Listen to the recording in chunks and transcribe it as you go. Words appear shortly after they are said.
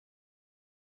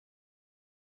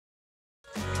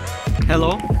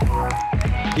Hello.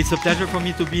 It's a pleasure for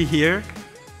me to be here.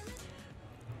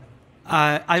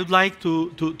 I would like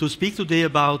to speak today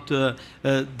about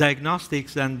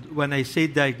diagnostics, and when I say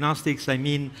diagnostics, I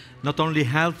mean not only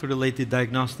health-related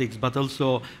diagnostics, but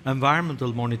also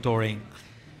environmental monitoring.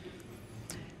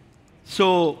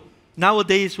 So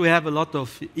nowadays we have a lot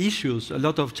of issues, a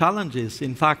lot of challenges.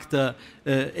 In fact,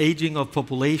 aging of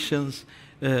populations,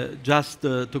 just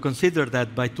to consider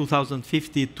that by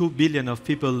 2050, 2 billion of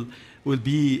people will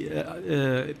be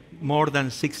more than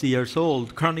 60 years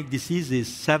old. Chronic diseases,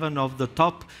 7 of the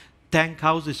top 10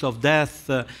 causes of death.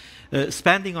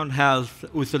 Spending on health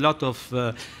with a lot of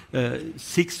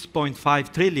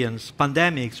 6.5 trillion.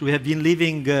 Pandemics, we have been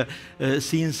living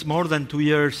since more than 2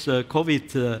 years,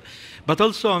 COVID. But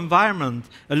also environment,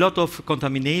 a lot of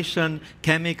contamination,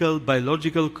 chemical,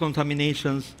 biological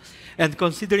contaminations. And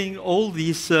considering all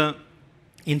these,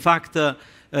 in fact,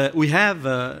 we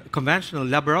have conventional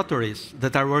laboratories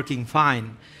that are working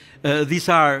fine. These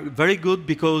are very good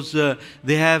because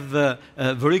they have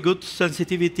very good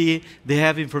sensitivity, they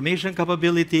have information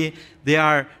capability, they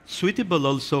are suitable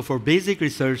also for basic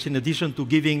research in addition to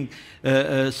giving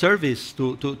service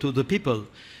to the people.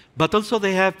 But also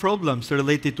they have problems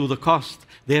related to the cost.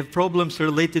 They have problems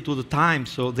related to the time,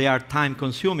 so they are time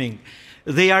consuming.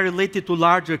 They are related to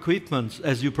large equipment,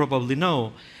 as you probably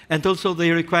know. And also they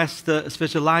request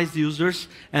specialized users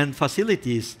and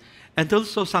facilities. And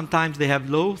also sometimes they have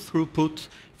low throughput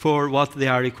for what they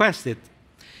are requested.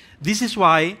 This is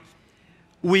why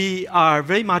we are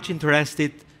very much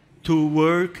interested to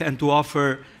work and to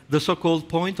offer the so-called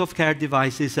point-of-care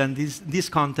devices, and in this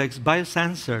context,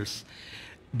 biosensors.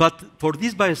 But for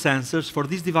these biosensors, for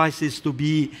these devices to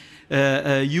be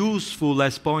useful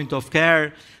as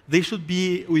point-of-care, they should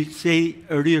be, we say,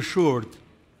 reassured.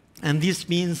 And this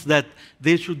means that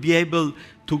they should be able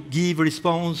to give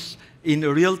response in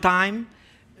real time,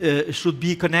 should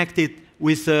be connected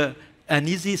with an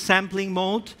easy sampling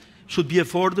mode, should be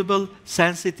affordable,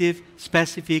 sensitive,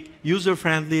 specific,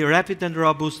 user-friendly, rapid and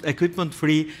robust,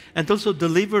 equipment-free, and also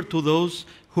delivered to those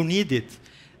who need it.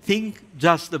 Think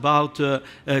just about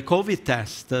COVID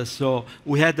tests. So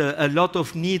we had a lot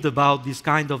of need about this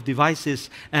kind of devices,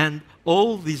 and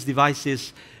all these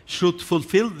devices should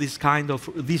fulfill this kind of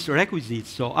these requisites.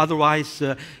 So otherwise,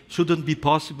 shouldn't be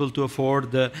possible to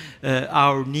afford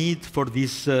our need for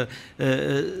these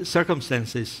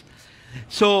circumstances.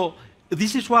 So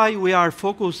this is why we are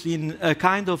focused in a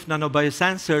kind of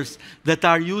nanobiosensors that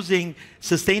are using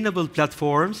sustainable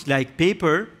platforms like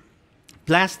paper,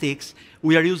 plastics.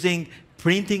 We are using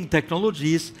printing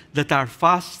technologies that are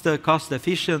fast,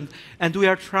 cost-efficient, and we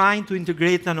are trying to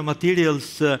integrate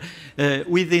nanomaterials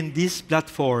within these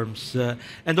platforms.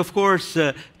 And of course,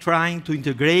 trying to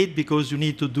integrate because you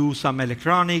need to do some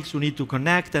electronics, you need to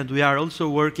connect, and we are also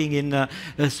working in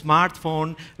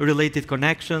smartphone-related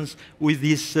connections with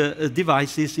these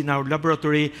devices in our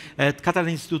laboratory at Catalan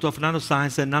Institute of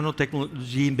Nanoscience and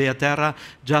Nanotechnology in Beaterra,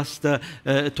 just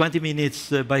 20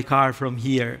 minutes by car from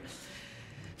here.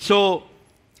 So,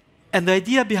 and the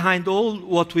idea behind all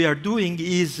what we are doing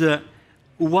is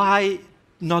why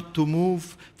not to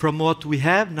move from what we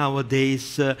have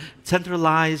nowadays,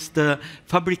 centralized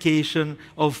fabrication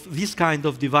of this kind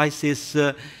of devices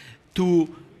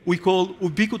to we call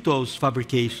ubiquitous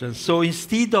fabrication. So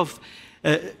instead of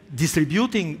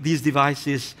distributing these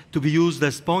devices to be used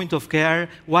as point of care,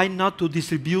 why not to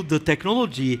distribute the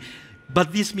technology?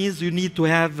 But this means you need to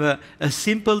have a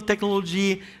simple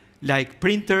technology like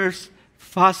printers,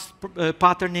 fast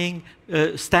patterning,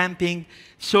 stamping,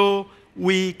 so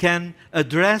we can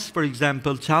address, for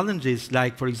example, challenges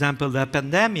like, for example, the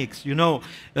pandemics. You know,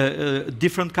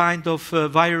 different kind of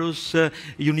virus,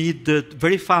 you need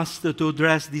very fast to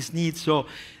address these needs. So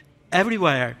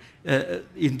everywhere,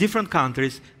 in different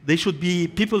countries,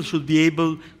 people should be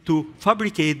able to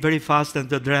fabricate very fast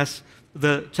and address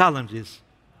the challenges.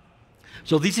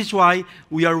 So this is why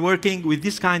we are working with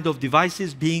this kind of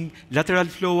devices, being lateral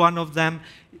flow one of them,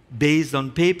 based on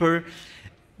paper,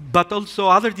 but also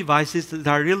other devices that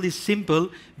are really simple,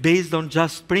 based on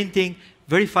just printing,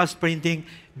 very fast printing,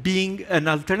 being an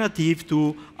alternative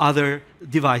to other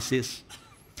devices.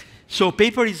 So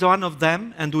paper is one of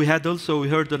them, and we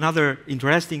heard another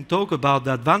interesting talk about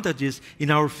the advantages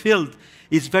in our field.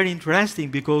 It's very interesting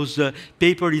because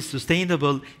paper is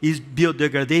sustainable, is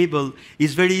biodegradable,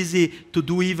 it's very easy to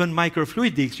do even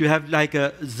microfluidics. You have like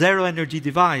a zero energy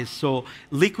device, so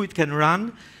liquid can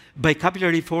run by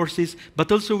capillary forces, but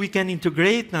also we can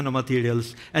integrate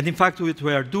nanomaterials. And in fact, what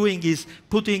we are doing is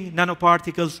putting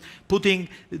nanoparticles, putting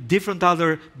different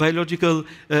other biological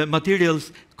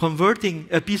materials, converting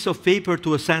a piece of paper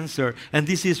to a sensor, and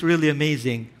this is really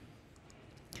amazing.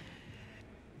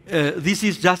 This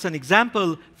is just an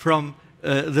example from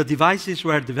the devices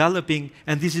we are developing,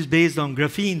 and this is based on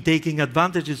graphene, taking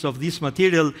advantages of this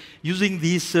material, using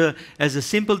this as a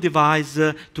simple device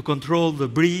to control the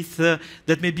breath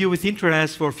that may be with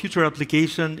interest for future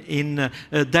application in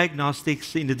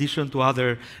diagnostics in addition to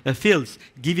other fields,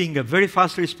 giving a very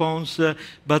fast response,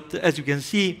 but as you can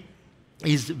see,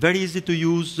 is very easy to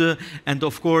use and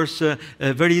of course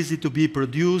very easy to be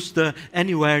produced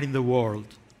anywhere in the world.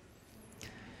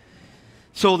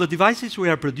 So the devices we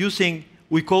are producing,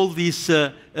 we call these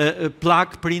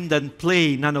plug, print, and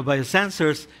play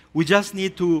nanobiosensors. We just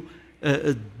need to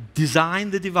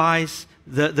design the device,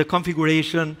 the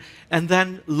configuration, and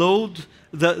then load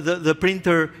the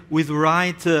printer with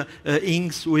right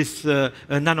inks with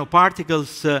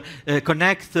nanoparticles,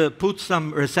 connect, put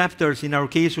some receptors. In our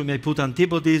case, we may put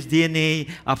antibodies, DNA,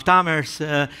 aptamers,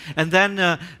 and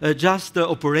then just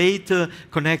operate,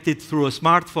 connect it through a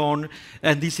smartphone.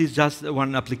 And this is just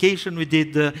one application we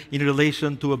did in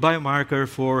relation to a biomarker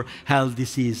for health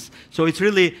disease. So it's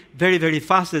really very, very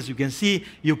fast. As you can see,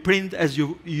 you print as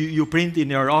you print in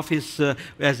your office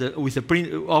with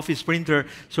a office printer.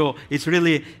 So it's really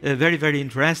very, very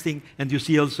interesting, and you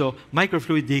see also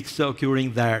microfluidics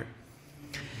occurring there.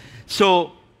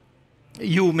 So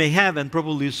you may have, and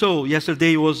probably so,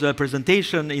 yesterday was a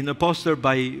presentation in a poster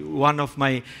by one of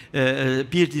my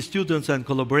PhD students and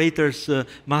collaborators,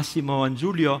 Massimo and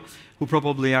Giulio, who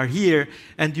probably are here,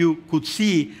 and you could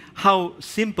see how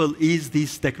simple is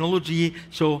this technology,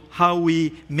 so how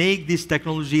we make this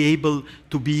technology able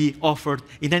to be offered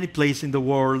in any place in the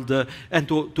world and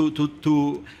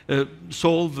to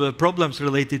solve problems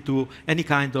related to any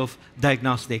kind of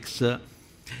diagnostics.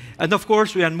 And of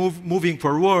course, we are moving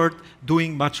forward,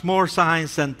 doing much more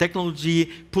science and technology,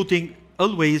 putting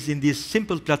always in these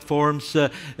simple platforms,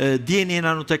 DNA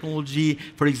nanotechnology,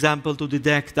 for example, to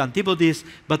detect antibodies,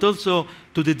 but also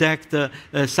to detect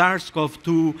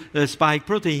SARS-CoV-2 spike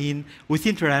protein with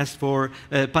interest for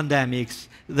pandemics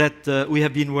that we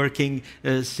have been working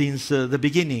since the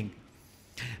beginning.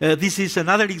 This is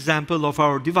another example of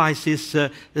our devices,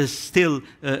 still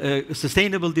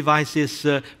sustainable devices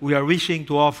we are wishing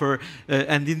to offer,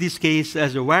 and in this case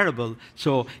as a wearable.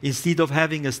 So instead of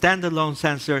having a standalone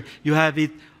sensor, you have it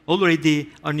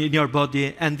already in your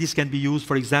body, and this can be used,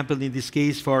 for example, in this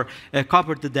case, for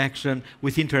copper detection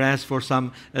with interest for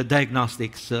some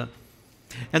diagnostics.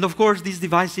 And of course, these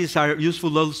devices are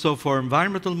useful also for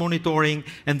environmental monitoring,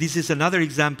 and this is another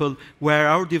example where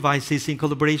our devices, in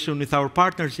collaboration with our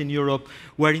partners in Europe,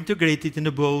 were integrated in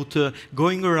a boat,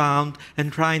 going around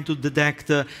and trying to detect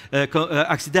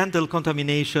accidental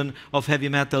contamination of heavy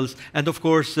metals, and of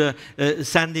course,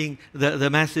 sending the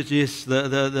messages,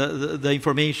 the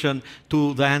information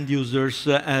to the end users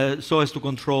so as to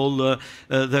control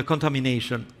the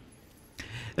contamination.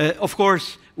 Of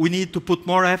course, we need to put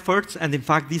more efforts, and in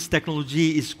fact, this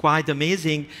technology is quite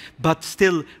amazing, but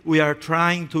still, we are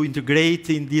trying to integrate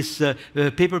in these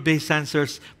paper-based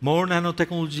sensors more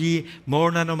nanotechnology,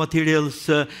 more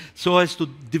nanomaterials, so as to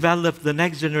develop the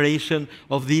next generation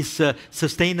of these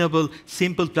sustainable,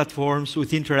 simple platforms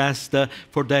with interest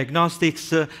for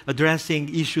diagnostics,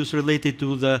 addressing issues related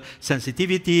to the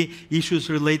sensitivity, issues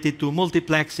related to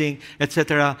multiplexing,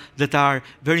 etc., that are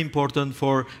very important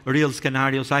for real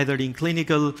scenarios, either in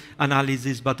clinical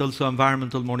analysis, but also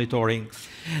environmental monitoring.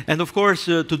 And of course,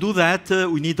 to do that,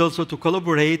 we need also to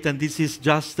collaborate, and this is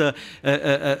just recent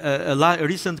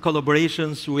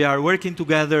collaborations. We are working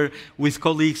together with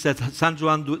colleagues at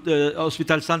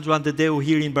Hospital Sant Joan de Déu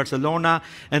here in Barcelona,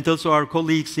 and also our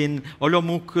colleagues in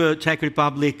Olomouc, Czech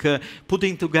Republic,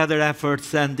 putting together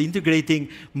efforts and integrating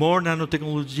more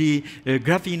nanotechnology,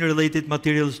 graphene-related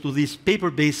materials to these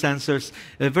paper-based sensors,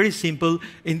 very simple,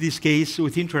 in this case,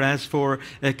 with interest for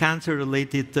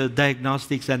cancer-related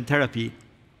diagnostics and therapy.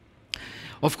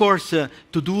 Of course,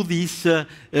 to do this,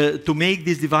 to make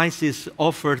these devices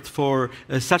offered for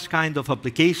such kind of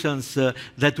applications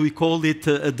that we call it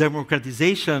a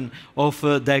democratization of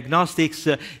diagnostics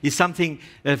is something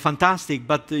fantastic,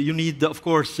 but you need, of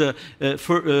course,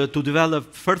 to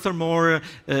develop furthermore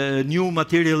new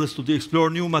materials, to explore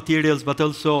new materials, but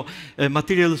also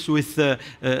materials with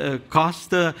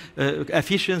cost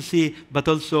efficiency, but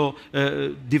also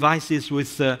devices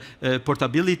with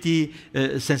portability,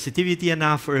 sensitivity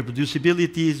enough.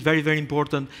 Reproducibility is very, very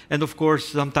important, and of course,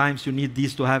 sometimes you need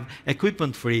these to have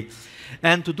equipment free.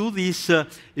 And to do this,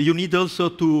 you need also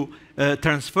to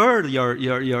transfer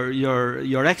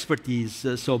your expertise.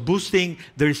 So boosting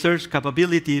the research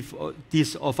capabilities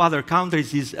of other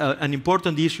countries is an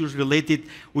important issue related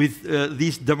with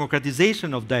this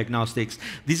democratization of diagnostics.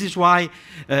 This is why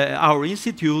our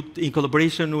institute, in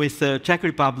collaboration with Czech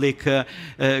Republic,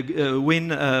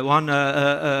 won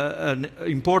an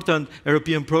important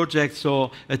European project,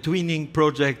 so a twinning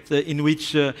project in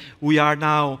which we are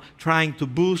now trying to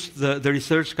boost the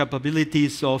research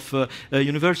capabilities of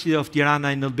University of Tirana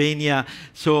in Albania.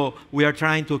 So we are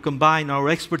trying to combine our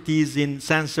expertise in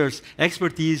sensors,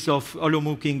 expertise of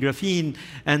oleomuc in graphene,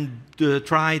 and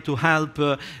try to help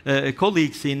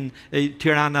colleagues in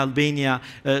Tirana, Albania,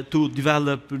 to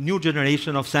develop new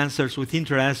generation of sensors with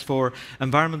interest for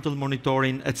environmental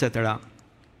monitoring, etc.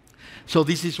 So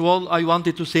this is all I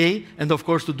wanted to say, and of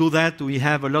course to do that we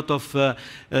have a lot of,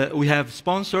 we have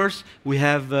sponsors, we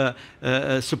have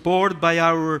support by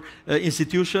our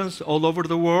institutions all over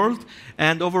the world,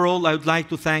 and overall I would like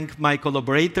to thank my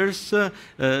collaborators,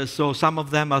 so some of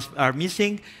them are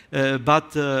missing,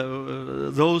 but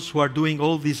those who are doing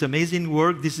all this amazing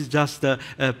work, this is just a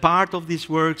part of these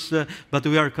works, but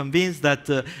we are convinced that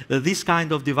these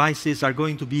kind of devices are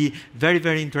going to be very,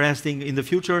 very interesting in the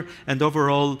future, and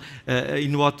overall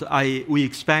in what we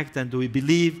expect and we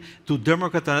believe to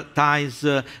democratize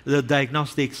the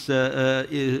diagnostics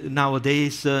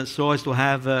nowadays, so as to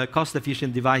have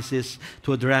cost-efficient devices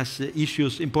to address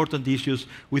issues, important issues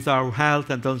with our health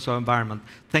and also environment.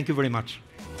 Thank you very much.